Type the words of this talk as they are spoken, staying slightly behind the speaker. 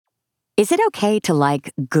Is it okay to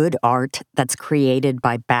like good art that's created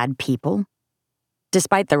by bad people?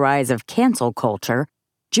 Despite the rise of cancel culture,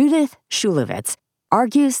 Judith Shulevitz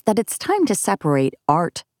argues that it's time to separate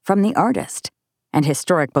art from the artist and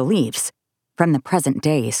historic beliefs from the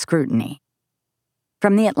present-day scrutiny.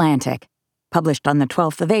 From The Atlantic, published on the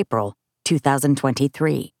 12th of April,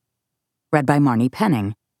 2023. Read by Marnie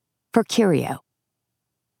Penning for Curio.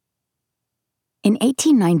 In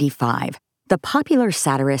 1895, the popular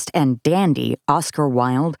satirist and dandy Oscar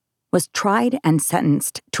Wilde was tried and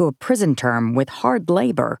sentenced to a prison term with hard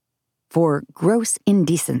labor for gross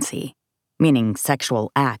indecency, meaning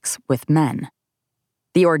sexual acts with men.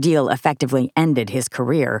 The ordeal effectively ended his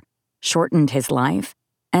career, shortened his life,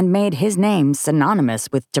 and made his name synonymous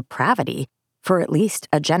with depravity for at least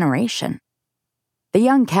a generation. The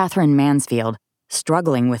young Catherine Mansfield,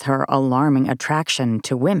 struggling with her alarming attraction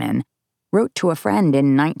to women, wrote to a friend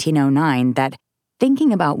in 1909 that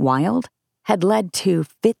thinking about Wilde had led to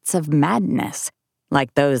fits of madness,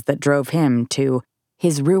 like those that drove him to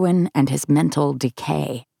his ruin and his mental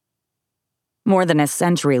decay. More than a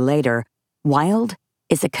century later, Wilde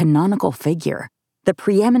is a canonical figure, the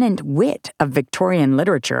preeminent wit of Victorian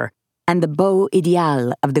literature, and the beau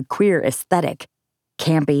ideal of the queer aesthetic,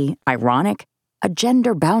 campy, ironic, a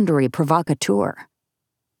gender boundary provocateur.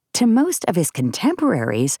 To most of his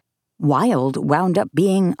contemporaries, Wilde wound up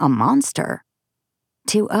being a monster.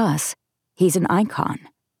 To us, he's an icon.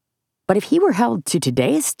 But if he were held to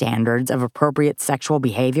today's standards of appropriate sexual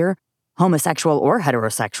behavior, homosexual or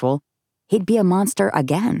heterosexual, he'd be a monster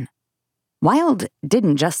again. Wilde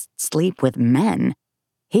didn't just sleep with men.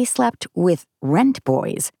 He slept with rent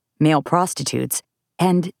boys, male prostitutes,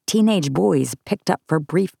 and teenage boys picked up for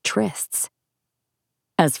brief trysts.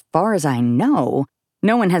 As far as I know,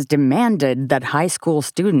 no one has demanded that high school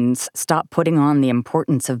students stop putting on the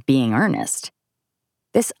importance of being earnest.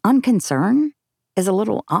 This unconcern is a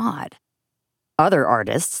little odd. Other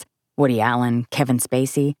artists, Woody Allen, Kevin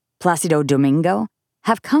Spacey, Placido Domingo,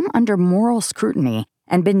 have come under moral scrutiny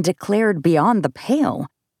and been declared beyond the pale,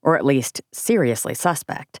 or at least seriously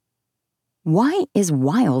suspect. Why is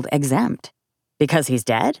Wilde exempt? Because he's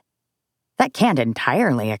dead? That can't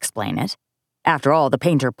entirely explain it. After all, the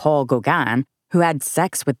painter Paul Gauguin, who had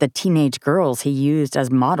sex with the teenage girls he used as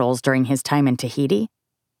models during his time in Tahiti,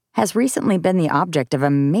 has recently been the object of a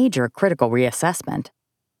major critical reassessment.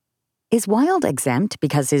 Is Wilde exempt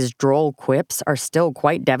because his droll quips are still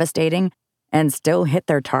quite devastating and still hit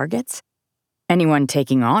their targets? Anyone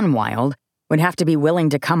taking on Wilde would have to be willing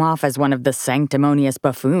to come off as one of the sanctimonious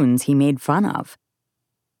buffoons he made fun of.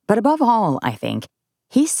 But above all, I think,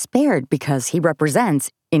 he's spared because he represents,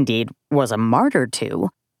 indeed was a martyr to,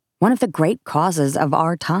 one of the great causes of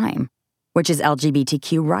our time, which is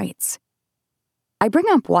LGBTQ rights. I bring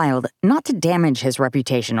up Wilde not to damage his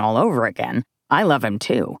reputation all over again, I love him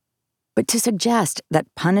too, but to suggest that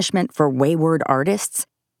punishment for wayward artists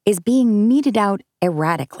is being meted out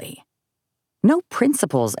erratically. No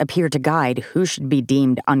principles appear to guide who should be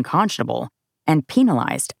deemed unconscionable and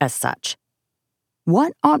penalized as such.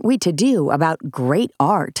 What ought we to do about great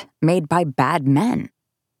art made by bad men?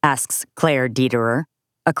 Asks Claire Dederer,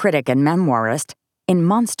 a critic and memoirist, in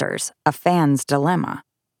Monsters, A Fan's Dilemma.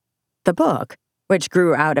 The book, which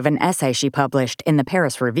grew out of an essay she published in the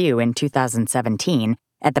Paris Review in 2017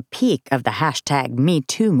 at the peak of the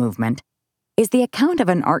 #MeToo movement, is the account of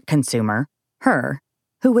an art consumer, her,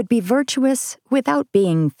 who would be virtuous without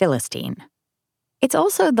being Philistine. It's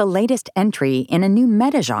also the latest entry in a new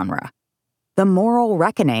meta-genre, the moral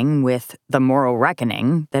reckoning with the moral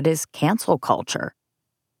reckoning that is cancel culture.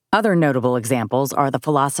 Other notable examples are the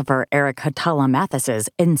philosopher Eric Hatala Mathis's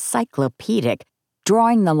encyclopedic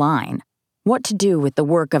Drawing the Line, What to Do with the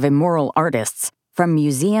Work of Immoral Artists from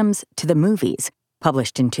Museums to the Movies,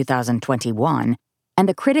 published in 2021, and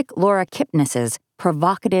the critic Laura Kipnis's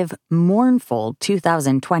provocative, mournful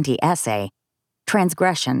 2020 essay,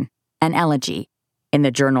 Transgression, an Elegy, in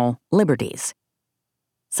the journal Liberties.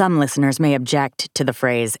 Some listeners may object to the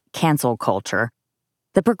phrase cancel culture.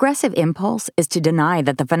 The progressive impulse is to deny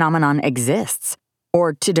that the phenomenon exists,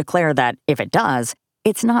 or to declare that, if it does,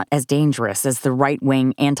 it's not as dangerous as the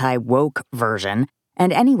right-wing anti-woke version,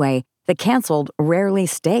 and anyway, the canceled rarely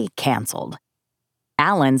stay canceled.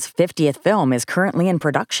 Allen's 50th film is currently in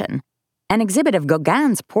production. An exhibit of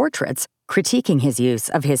Gauguin's portraits critiquing his use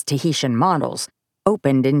of his Tahitian models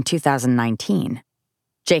opened in 2019.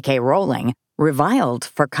 J.K. Rowling, reviled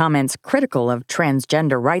for comments critical of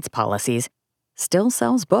transgender rights policies, still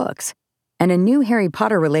sells books, and a new Harry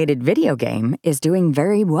Potter-related video game is doing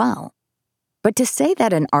very well. But to say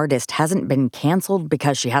that an artist hasn't been canceled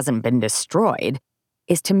because she hasn't been destroyed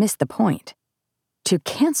is to miss the point. To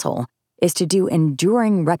cancel is to do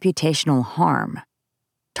enduring reputational harm.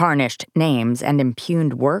 Tarnished names and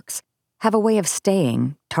impugned works have a way of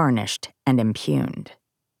staying tarnished and impugned.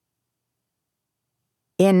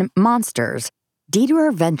 In Monsters,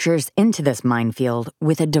 Dederer ventures into this minefield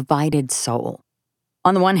with a divided soul.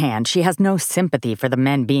 On the one hand, she has no sympathy for the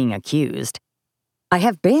men being accused. I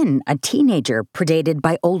have been a teenager predated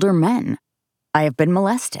by older men. I have been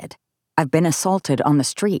molested. I've been assaulted on the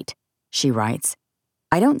street, she writes.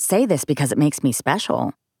 I don't say this because it makes me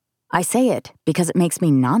special. I say it because it makes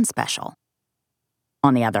me non-special.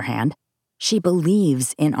 On the other hand, she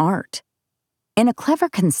believes in art. In a clever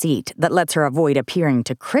conceit that lets her avoid appearing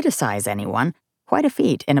to criticize anyone, quite a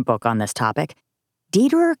feat in a book on this topic,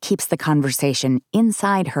 Dederer keeps the conversation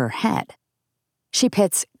inside her head. She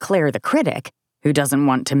pits Claire the critic, who doesn't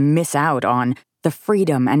want to miss out on the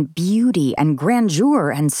freedom and beauty and grandeur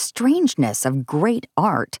and strangeness of great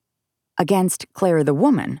art, against Claire the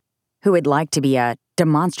woman, who would like to be a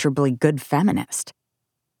demonstrably good feminist.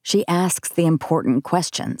 She asks the important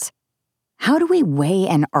questions. How do we weigh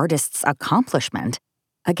an artist's accomplishment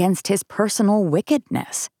against his personal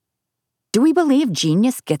wickedness? Do we believe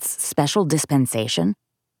genius gets special dispensation,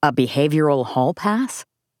 a behavioral hall pass?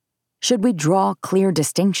 Should we draw clear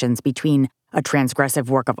distinctions between a transgressive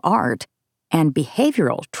work of art and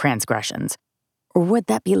behavioral transgressions, or would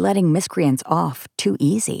that be letting miscreants off too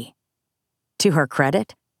easy? To her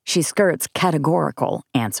credit, she skirts categorical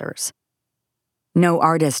answers. No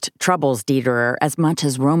artist troubles Dederer as much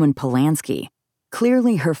as Roman Polanski,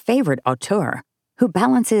 clearly her favorite auteur, who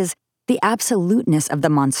balances the absoluteness of the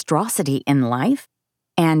monstrosity in life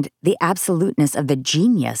and the absoluteness of the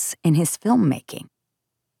genius in his filmmaking.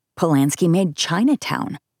 Polanski made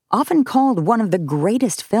Chinatown, often called one of the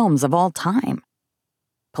greatest films of all time.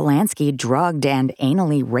 Polanski drugged and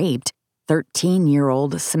anally raped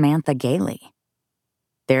 13-year-old Samantha Gailey.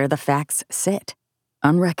 There the facts sit,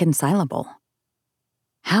 unreconcilable.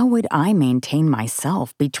 How would I maintain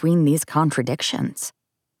myself between these contradictions?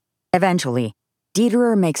 Eventually,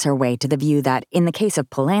 Dederer makes her way to the view that, in the case of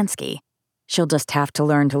Polanski, she'll just have to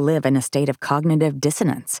learn to live in a state of cognitive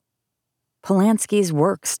dissonance. Polanski's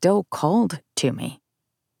work still called to me.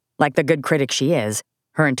 Like the good critic she is,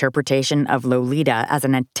 her interpretation of Lolita as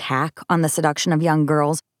an attack on the seduction of young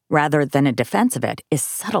girls rather than a defense of it is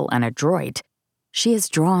subtle and adroit. She is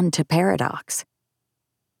drawn to paradox.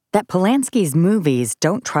 That Polanski's movies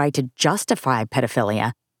don't try to justify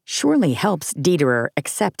pedophilia surely helps Dederer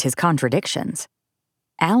accept his contradictions.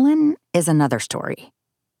 Allen is another story.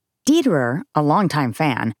 Dederer, a longtime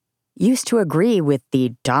fan, used to agree with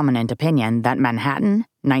the dominant opinion that Manhattan,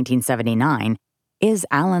 1979, is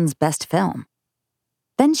Allen's best film.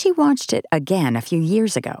 Then she watched it again a few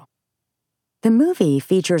years ago. The movie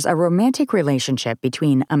features a romantic relationship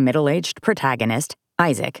between a middle-aged protagonist,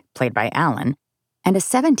 Isaac, played by Allen, and a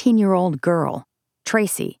 17-year-old girl,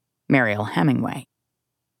 Tracy, Mariel Hemingway.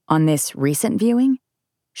 On this recent viewing,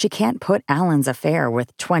 she can't put Allen's affair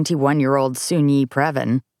with 21-year-old Soon-Yi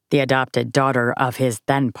Previn, the adopted daughter of his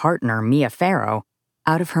then-partner Mia Farrow,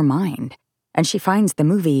 out of her mind, and she finds the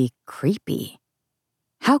movie creepy.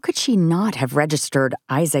 How could she not have registered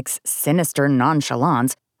Isaac's sinister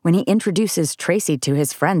nonchalance when he introduces Tracy to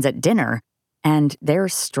his friends at dinner and their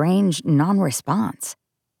strange non-response?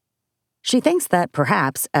 She thinks that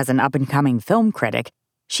perhaps, as an up-and-coming film critic,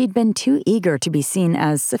 she'd been too eager to be seen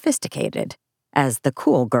as sophisticated, as the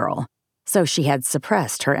cool girl, so she had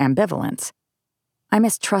suppressed her ambivalence. I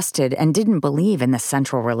mistrusted and didn't believe in the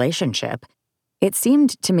central relationship. It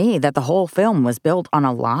seemed to me that the whole film was built on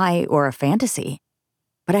a lie or a fantasy,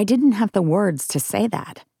 but I didn't have the words to say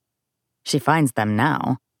that. She finds them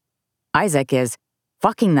now. Isaac is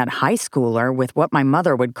fucking that high schooler with what my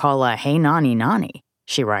mother would call a hey nani nani,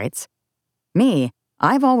 she writes. Me,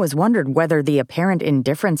 I've always wondered whether the apparent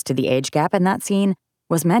indifference to the age gap in that scene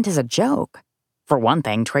was meant as a joke. For one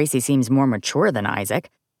thing, Tracy seems more mature than Isaac,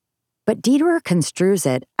 but Dederer construes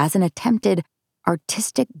it as an attempted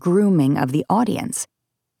artistic grooming of the audience,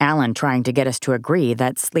 Allen trying to get us to agree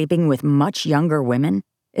that sleeping with much younger women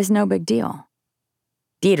is no big deal.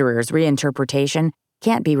 Dederer's reinterpretation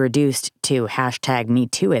can't be reduced to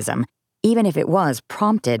 #MeTooism, even if it was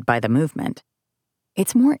prompted by the movement.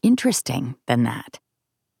 It's more interesting than that.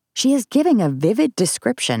 She is giving a vivid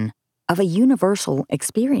description of a universal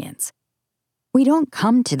experience. We don't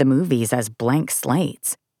come to the movies as blank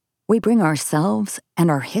slates. We bring ourselves and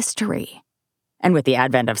our history. And with the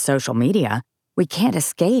advent of social media, we can't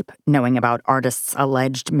escape knowing about artists'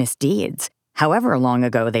 alleged misdeeds, however long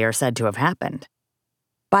ago they are said to have happened.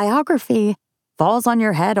 Biography falls on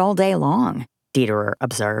your head all day long, Dederer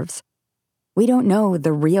observes. We don't know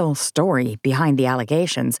the real story behind the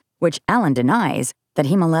allegations which Alan denies that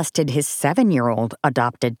he molested his 7-year-old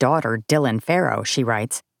adopted daughter, Dylan Farrow, she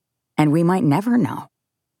writes, and we might never know.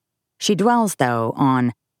 She dwells, though,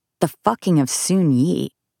 on the fucking of Soon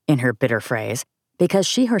Yi, in her bitter phrase, because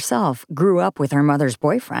she herself grew up with her mother's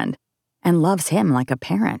boyfriend and loves him like a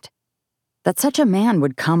parent. That such a man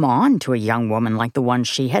would come on to a young woman like the one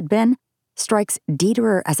she had been strikes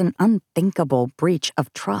Dederer as an unthinkable breach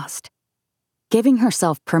of trust. Giving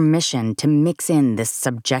herself permission to mix in this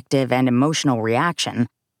subjective and emotional reaction,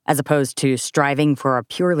 as opposed to striving for a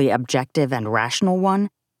purely objective and rational one,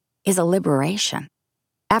 is a liberation.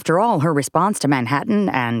 After all, her response to Manhattan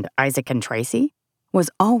and Isaac and Tracy was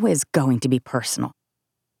always going to be personal.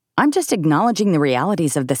 I'm just acknowledging the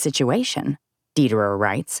realities of the situation, Dederer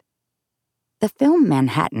writes. The film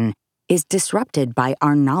Manhattan is disrupted by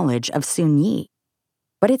our knowledge of Soon Yi,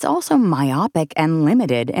 but it's also myopic and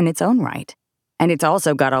limited in its own right. And it's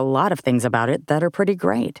also got a lot of things about it that are pretty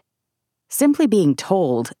great. Simply being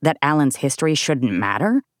told that Alan's history shouldn't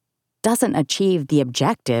matter doesn't achieve the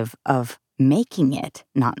objective of making it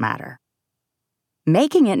not matter.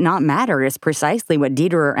 Making it not matter is precisely what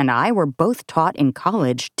Dederer and I were both taught in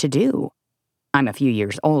college to do. I'm a few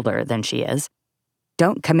years older than she is.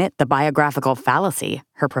 Don't commit the biographical fallacy,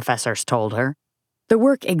 her professors told her. The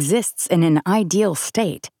work exists in an ideal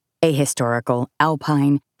state, ahistorical,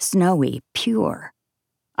 alpine, snowy, pure.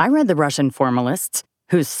 I read the Russian formalists,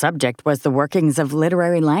 whose subject was the workings of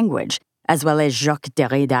literary language, as well as Jacques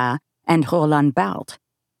Derrida and Roland Barthes.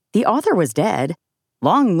 The author was dead.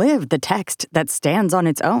 Long live the text that stands on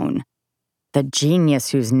its own. The genius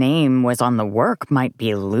whose name was on the work might be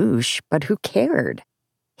louche, but who cared?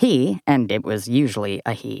 He, and it was usually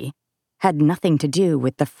a he, had nothing to do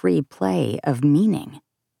with the free play of meaning.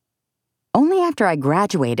 Only after I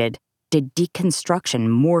graduated did deconstruction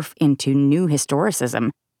morph into new historicism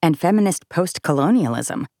and feminist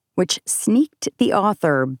post-colonialism, which sneaked the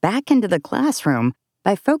author back into the classroom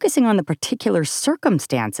by focusing on the particular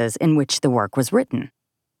circumstances in which the work was written.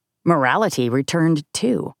 Morality returned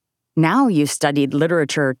too. Now you studied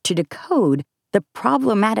literature to decode the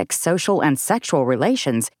problematic social and sexual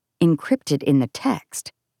relations encrypted in the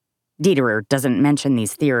text. Dederer doesn't mention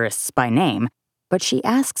these theorists by name, but she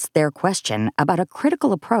asks their question about a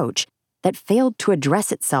critical approach that failed to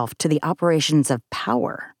address itself to the operations of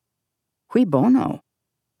power. Cui bono?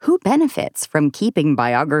 Who benefits from keeping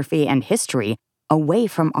biography and history away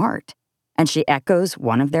from art? And she echoes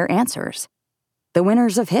one of their answers. The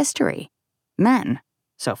winners of history. Men,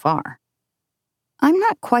 so far. I'm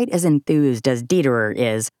not quite as enthused as Dederer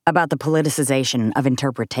is about the politicization of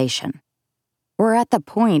interpretation. We're at the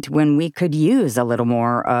point when we could use a little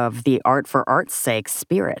more of the art for art's sake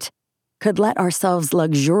spirit, could let ourselves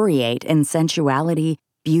luxuriate in sensuality,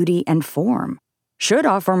 beauty, and form, should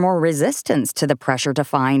offer more resistance to the pressure to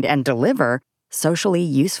find and deliver socially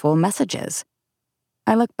useful messages.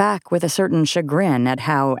 I look back with a certain chagrin at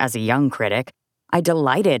how, as a young critic, I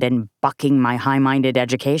delighted in bucking my high-minded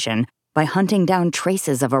education by hunting down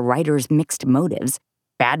traces of a writer's mixed motives,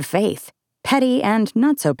 bad faith, petty and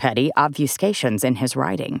not-so-petty obfuscations in his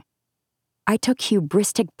writing. I took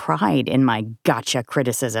hubristic pride in my gotcha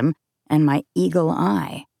criticism and my eagle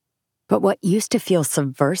eye. But what used to feel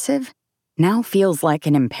subversive now feels like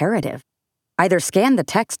an imperative. Either scan the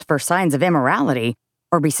text for signs of immorality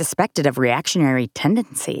or be suspected of reactionary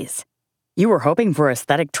tendencies. You were hoping for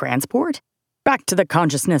aesthetic transport? Back to the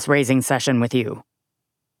consciousness-raising session with you.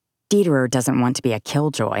 Dederer doesn't want to be a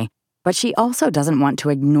killjoy, but she also doesn't want to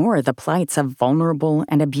ignore the plights of vulnerable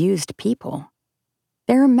and abused people.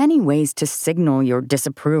 There are many ways to signal your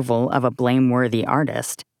disapproval of a blameworthy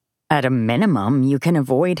artist. At a minimum, you can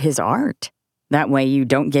avoid his art. That way you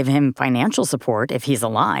don't give him financial support if he's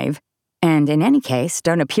alive, and in any case,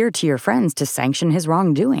 don't appear to your friends to sanction his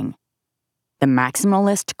wrongdoing. The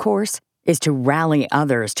maximalist course is to rally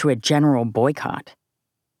others to a general boycott.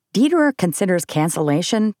 Dederer considers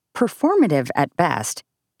cancellation performative at best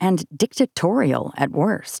and dictatorial at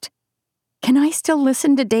worst. Can I still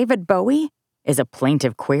listen to David Bowie? Is a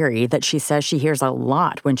plaintive query that she says she hears a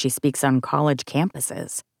lot when she speaks on college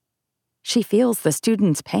campuses. She feels the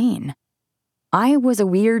students' pain. I was a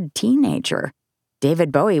weird teenager.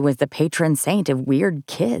 David Bowie was the patron saint of weird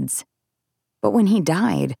kids. But when he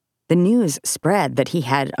died, the news spread that he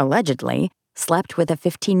had allegedly slept with a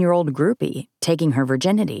 15-year-old groupie, taking her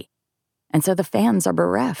virginity. And so the fans are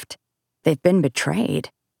bereft. They've been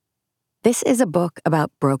betrayed. This is a book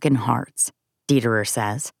about broken hearts, Dederer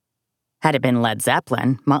says. Had it been Led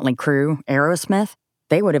Zeppelin, Motley Crue, Aerosmith,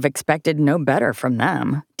 they would have expected no better from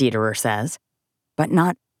them, Dederer says. But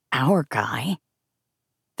not our guy.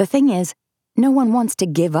 The thing is, no one wants to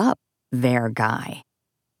give up their guy.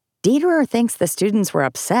 Dederer thinks the students were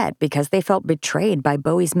upset because they felt betrayed by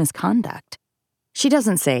Bowie's misconduct. She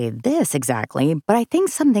doesn't say this exactly, but I think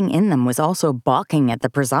something in them was also balking at the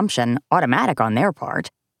presumption, automatic on their part,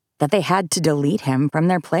 that they had to delete him from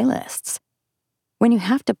their playlists. When you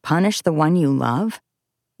have to punish the one you love,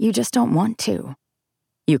 you just don't want to.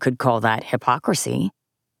 You could call that hypocrisy.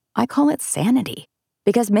 I call it sanity,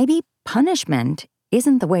 because maybe punishment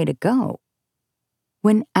isn't the way to go.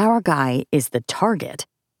 When our guy is the target,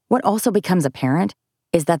 what also becomes apparent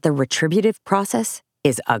is that the retributive process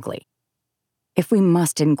is ugly. If we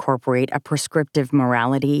must incorporate a prescriptive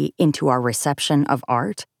morality into our reception of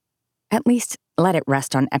art, at least let it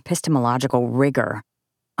rest on epistemological rigor,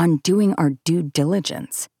 on doing our due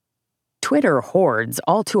diligence. Twitter hordes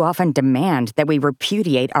all too often demand that we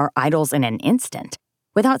repudiate our idols in an instant,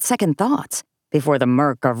 without second thoughts, before the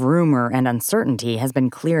murk of rumor and uncertainty has been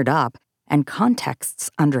cleared up and contexts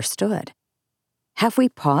understood. Have we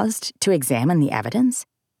paused to examine the evidence?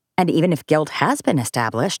 And even if guilt has been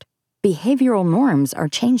established, behavioral norms are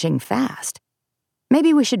changing fast.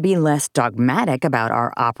 Maybe we should be less dogmatic about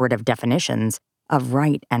our operative definitions of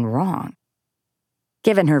right and wrong.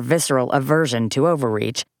 Given her visceral aversion to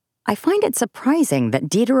overreach, I find it surprising that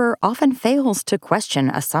Dederer often fails to question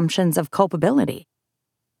assumptions of culpability.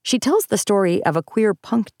 She tells the story of a queer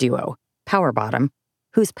punk duo, Power Bottom,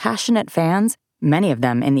 whose passionate fans, many of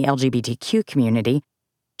them in the LGBTQ community,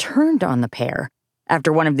 turned on the pair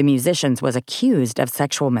after one of the musicians was accused of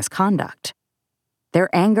sexual misconduct. Their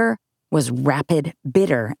anger was rapid,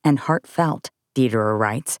 bitter, and heartfelt, Dederer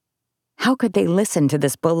writes. How could they listen to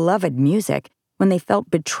this beloved music when they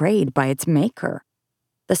felt betrayed by its maker?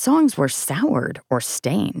 The songs were soured or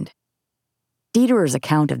stained. Dederer's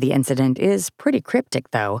account of the incident is pretty cryptic,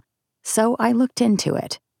 though, so I looked into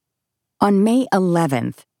it. On May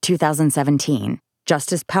 11th, 2017,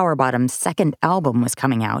 just as Power Bottom's second album was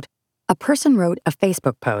coming out, a person wrote a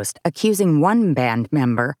Facebook post accusing one band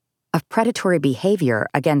member of predatory behavior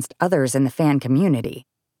against others in the fan community.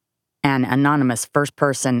 An anonymous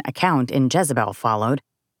first-person account in Jezebel followed,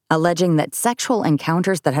 alleging that sexual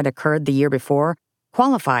encounters that had occurred the year before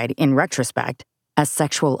qualified, in retrospect, as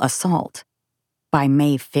sexual assault. By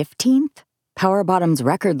May 15th, Power Bottom's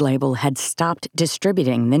record label had stopped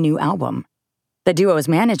distributing the new album. The duo's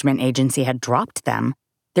management agency had dropped them,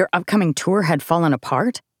 their upcoming tour had fallen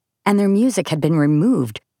apart, and their music had been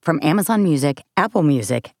removed from Amazon Music, Apple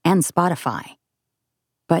Music, and Spotify.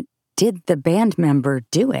 But did the band member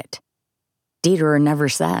do it? Dederer never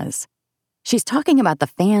says. She's talking about the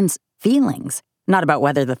fans' feelings, not about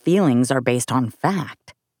whether the feelings are based on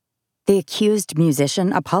fact. The accused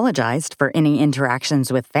musician apologized for any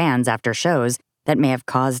interactions with fans after shows that may have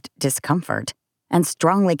caused discomfort, and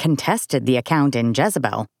strongly contested the account in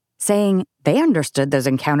Jezebel, saying they understood those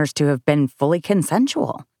encounters to have been fully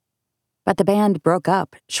consensual. But the band broke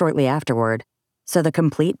up shortly afterward, so the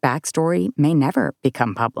complete backstory may never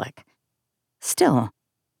become public. Still,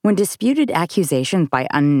 when disputed accusations by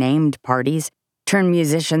unnamed parties turn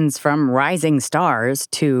musicians from rising stars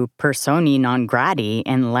to personae non grati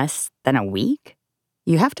in less than a week,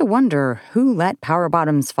 you have to wonder who let Power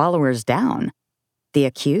Bottom's followers down, the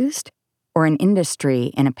accused or an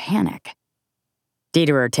industry in a panic.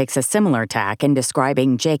 Dederer takes a similar tack in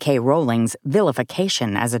describing J.K. Rowling's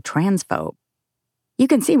vilification as a transphobe. You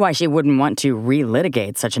can see why she wouldn't want to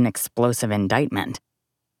relitigate such an explosive indictment.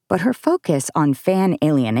 But her focus on fan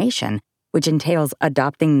alienation, which entails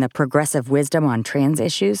adopting the progressive wisdom on trans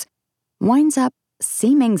issues, winds up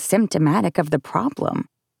seeming symptomatic of the problem.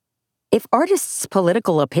 If artists'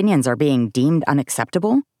 political opinions are being deemed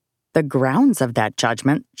unacceptable, the grounds of that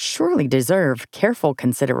judgment surely deserve careful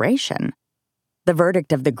consideration. The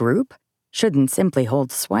verdict of the group shouldn't simply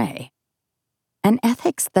hold sway. An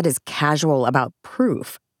ethics that is casual about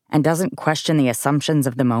proof and doesn't question the assumptions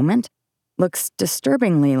of the moment looks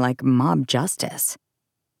disturbingly like mob justice.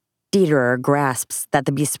 Dederer grasps that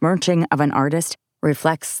the besmirching of an artist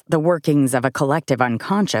reflects the workings of a collective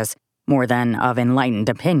unconscious more than of enlightened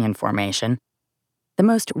opinion formation. The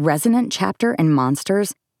most resonant chapter in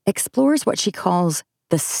Monsters explores what she calls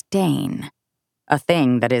the stain, a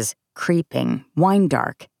thing that is creeping,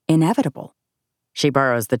 wine-dark, inevitable. She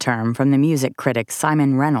borrows the term from the music critic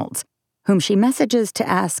Simon Reynolds, whom she messages to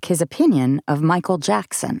ask his opinion of Michael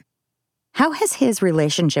Jackson. How has his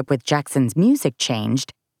relationship with Jackson's music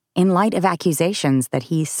changed in light of accusations that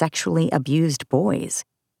he sexually abused boys?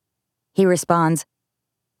 He responds,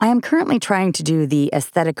 I am currently trying to do the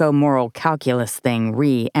aesthetico-moral calculus thing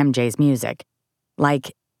re MJ's music.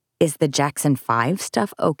 Like, is the Jackson 5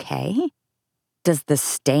 stuff okay? Does the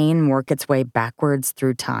stain work its way backwards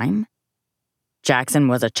through time? Jackson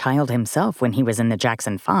was a child himself when he was in the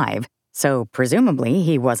Jackson 5, so presumably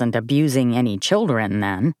he wasn't abusing any children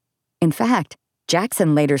then. In fact,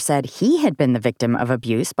 Jackson later said he had been the victim of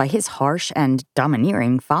abuse by his harsh and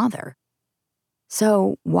domineering father.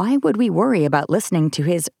 So why would we worry about listening to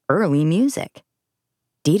his early music?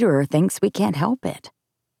 Dederer thinks we can't help it.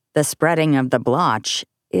 The spreading of the blotch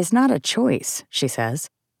is not a choice, she says.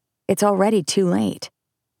 It's already too late.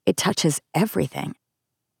 It touches everything.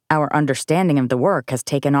 Our understanding of the work has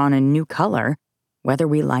taken on a new color, whether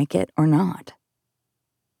we like it or not.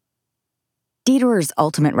 Dederer's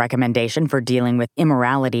ultimate recommendation for dealing with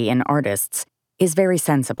immorality in artists is very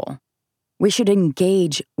sensible. We should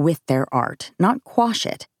engage with their art, not quash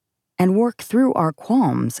it, and work through our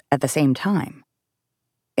qualms at the same time.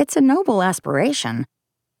 It's a noble aspiration,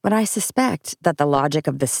 but I suspect that the logic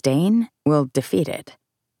of the stain will defeat it.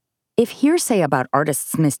 If hearsay about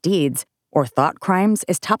artists' misdeeds or thought crimes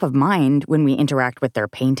is top of mind when we interact with their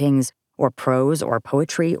paintings, or prose, or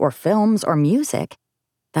poetry, or films, or music,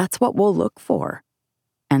 that's what we'll look for.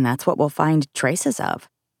 And that's what we'll find traces of.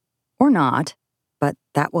 Or not, but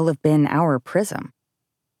that will have been our prism.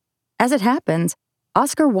 As it happens,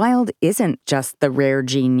 Oscar Wilde isn't just the rare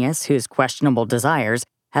genius whose questionable desires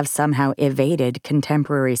have somehow evaded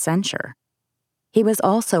contemporary censure. He was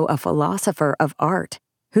also a philosopher of art,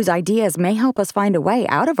 whose ideas may help us find a way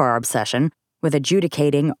out of our obsession with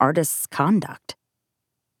adjudicating artists' conduct.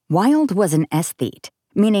 Wilde was an aesthete,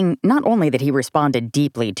 meaning not only that he responded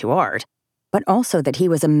deeply to art, but also that he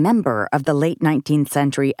was a member of the late 19th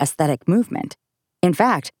century aesthetic movement. In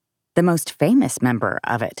fact, the most famous member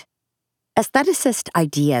of it. Aestheticist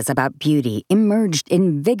ideas about beauty emerged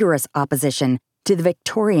in vigorous opposition to the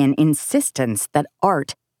Victorian insistence that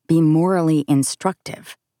art be morally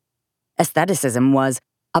instructive. Aestheticism was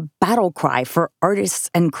a battle cry for artists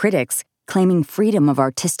and critics claiming freedom of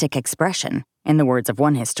artistic expression, in the words of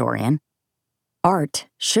one historian. Art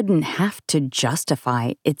shouldn't have to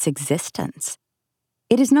justify its existence.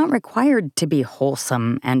 It is not required to be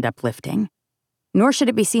wholesome and uplifting, nor should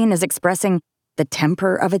it be seen as expressing the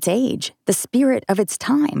temper of its age, the spirit of its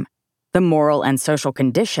time, the moral and social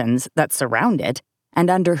conditions that surround it and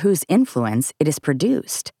under whose influence it is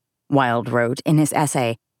produced, Wilde wrote in his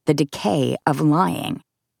essay, The Decay of Lying.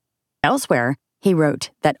 Elsewhere, he wrote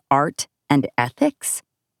that art and ethics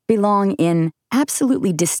belong in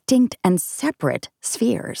absolutely distinct and separate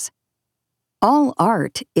spheres. All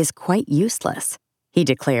art is quite useless, he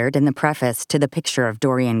declared in the preface to The Picture of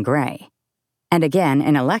Dorian Gray. And again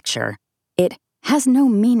in a lecture, it has no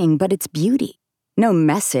meaning but its beauty, no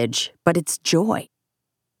message but its joy.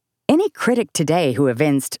 Any critic today who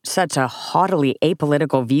evinced such a haughtily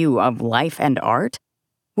apolitical view of life and art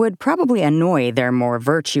would probably annoy their more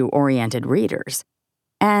virtue-oriented readers.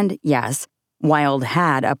 And yes, Wilde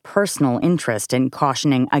had a personal interest in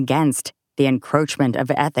cautioning against the encroachment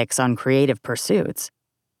of ethics on creative pursuits.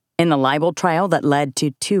 In the libel trial that led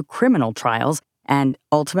to 2 criminal trials and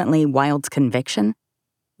ultimately Wilde's conviction,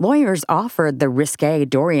 lawyers offered the risque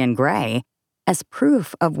Dorian Gray as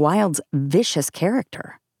proof of Wilde's vicious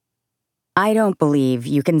character. I don't believe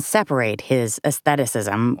you can separate his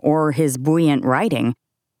aestheticism or his buoyant writing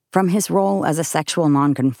from his role as a sexual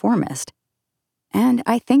nonconformist. And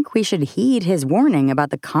I think we should heed his warning about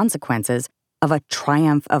the consequences of a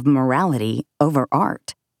triumph of morality over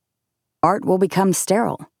art. Art will become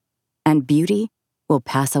sterile, and beauty will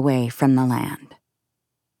pass away from the land.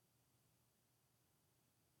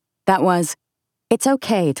 That was It's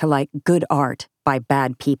Okay to Like Good Art by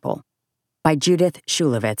Bad People by Judith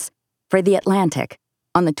Shulevitz for The Atlantic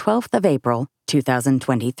on the 12th of April,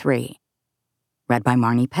 2023. Read by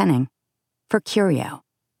Marnie Penning for Curio.